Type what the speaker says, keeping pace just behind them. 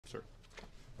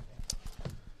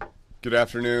Good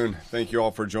afternoon. Thank you all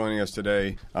for joining us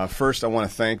today. First, I want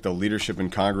to thank the leadership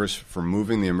in Congress for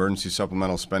moving the emergency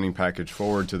supplemental spending package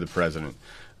forward to the President.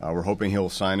 We're hoping he'll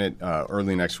sign it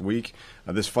early next week.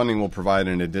 This funding will provide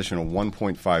an additional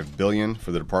 $1.5 billion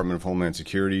for the Department of Homeland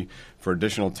Security for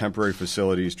additional temporary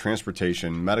facilities,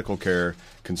 transportation, medical care,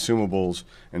 consumables,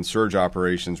 and surge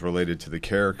operations related to the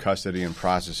care, custody, and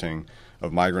processing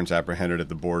of migrants apprehended at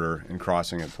the border and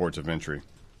crossing at ports of entry.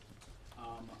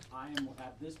 I am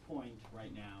at this point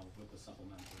right now with the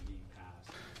supplemental being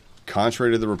passed.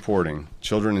 Contrary to the reporting,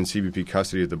 children in CBP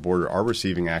custody at the border are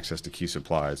receiving access to key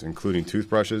supplies, including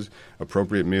toothbrushes,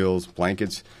 appropriate meals,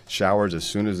 blankets, showers as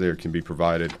soon as they can be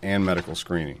provided, and medical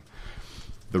screening.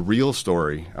 The real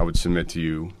story I would submit to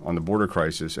you on the border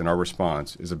crisis and our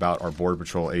response is about our Border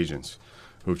Patrol agents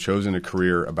who have chosen a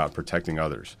career about protecting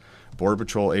others. Border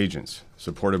Patrol agents,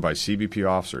 supported by CBP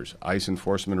officers, ICE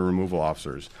enforcement and removal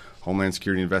officers, Homeland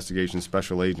Security Investigation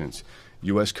Special Agents,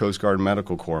 U.S. Coast Guard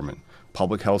medical corpsmen,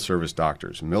 public health service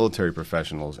doctors, military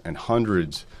professionals, and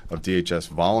hundreds of DHS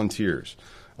volunteers,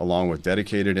 along with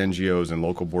dedicated NGOs and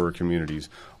local border communities,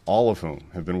 all of whom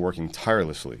have been working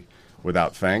tirelessly,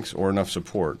 without thanks or enough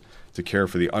support, to care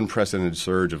for the unprecedented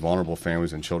surge of vulnerable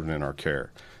families and children in our care,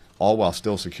 all while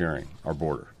still securing our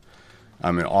border.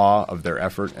 I'm in awe of their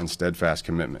effort and steadfast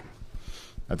commitment.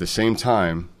 At the same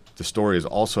time, the story is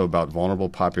also about vulnerable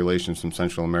populations from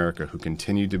Central America who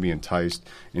continue to be enticed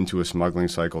into a smuggling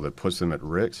cycle that puts them at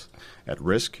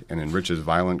risk and enriches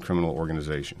violent criminal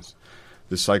organizations.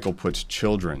 This cycle puts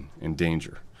children in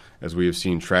danger, as we have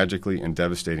seen tragically and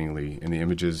devastatingly in the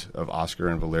images of Oscar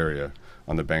and Valeria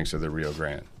on the banks of the Rio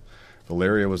Grande.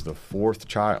 Valeria was the fourth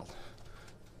death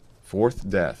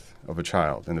of a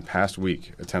child in the past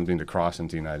week attempting to cross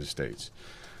into the United States.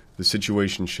 The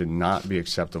situation should not be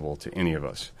acceptable to any of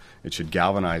us. It should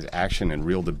galvanize action and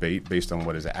real debate based on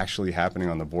what is actually happening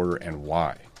on the border and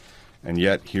why. And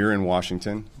yet, here in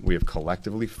Washington, we have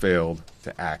collectively failed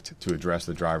to act to address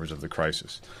the drivers of the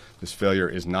crisis. This failure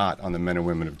is not on the men and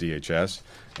women of DHS,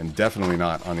 and definitely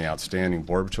not on the outstanding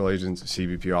Border Patrol agents,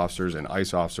 CBP officers, and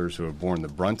ICE officers who have borne the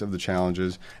brunt of the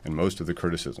challenges and most of the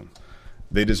criticism.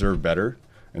 They deserve better,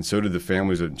 and so do the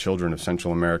families and children of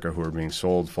Central America who are being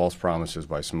sold false promises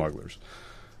by smugglers.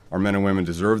 Our men and women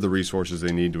deserve the resources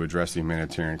they need to address the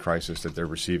humanitarian crisis that they're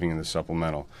receiving in the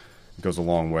supplemental. It goes a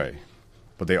long way.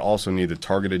 But they also need the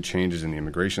targeted changes in the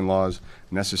immigration laws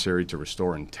necessary to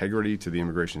restore integrity to the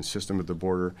immigration system at the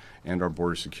border and our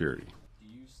border security. Do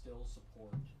you still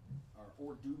support,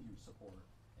 or do you support,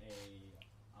 a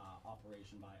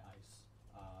operation by ICE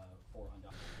for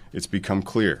Honduras? It's become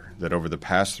clear that over the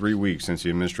past 3 weeks since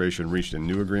the administration reached a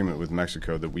new agreement with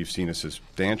Mexico that we've seen a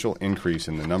substantial increase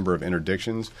in the number of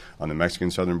interdictions on the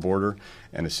Mexican southern border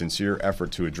and a sincere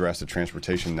effort to address the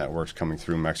transportation networks coming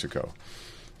through Mexico.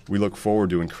 We look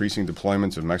forward to increasing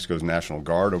deployments of Mexico's National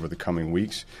Guard over the coming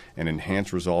weeks and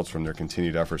enhanced results from their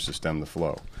continued efforts to stem the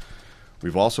flow.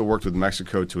 We've also worked with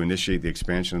Mexico to initiate the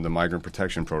expansion of the migrant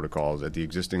protection protocols at the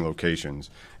existing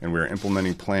locations, and we are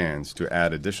implementing plans to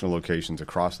add additional locations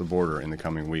across the border in the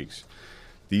coming weeks.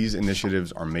 These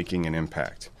initiatives are making an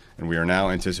impact, and we are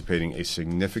now anticipating a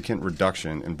significant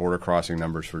reduction in border crossing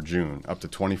numbers for June, up to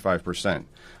 25%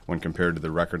 when compared to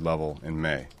the record level in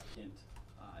May.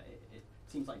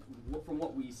 It seems like, from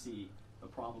what we see, the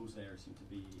problems there seem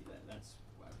to be that's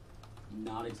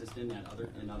not existent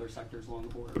in other sectors along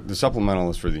the border. The supplemental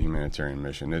is for the humanitarian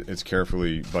mission. It's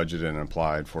carefully budgeted and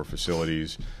applied for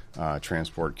facilities,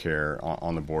 transport care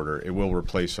on the border. It will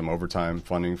replace some overtime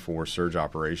funding for surge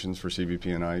operations for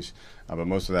CBP and ICE, but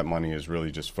most of that money is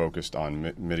really just focused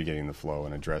on mitigating the flow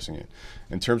and addressing it.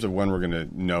 In terms of when we're going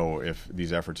to know if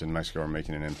these efforts in Mexico are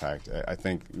making an impact, I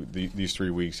think these 3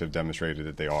 weeks have demonstrated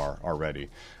that they are already.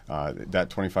 That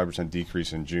 25%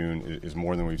 decrease in June is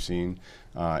more than we've seen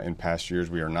in past years.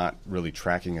 We are not really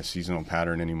tracking a seasonal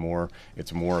pattern anymore.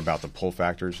 It's more about the pull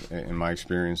factors, in my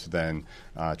experience, than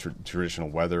traditional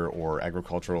weather or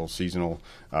agricultural seasonal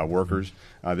workers.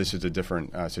 This is a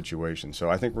different situation. So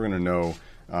I think we're going to know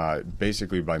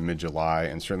basically by mid-July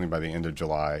and certainly by the end of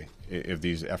July if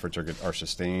these efforts are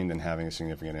sustained and having a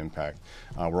significant impact.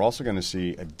 We're also going to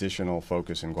see additional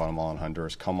focus in Guatemala and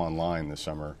Honduras come online this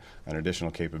summer, an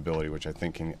additional capability which I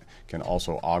think can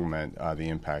also augment the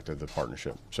impact of the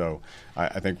partnership. So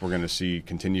I think we're going to see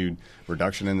continued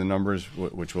reduction in the numbers,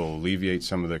 which will alleviate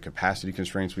some of the capacity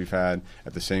constraints we've had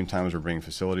at the same time as we're bringing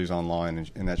facilities online,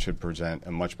 and that should present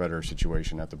a much better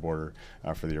situation at the border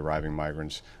for the arriving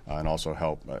migrants and also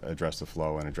help address the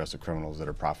flow and address the criminals that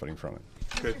are profiting from it.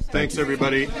 Good. Thanks,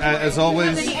 everybody. As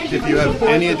always, if you have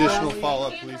any additional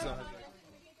follow-up, please don't hesitate.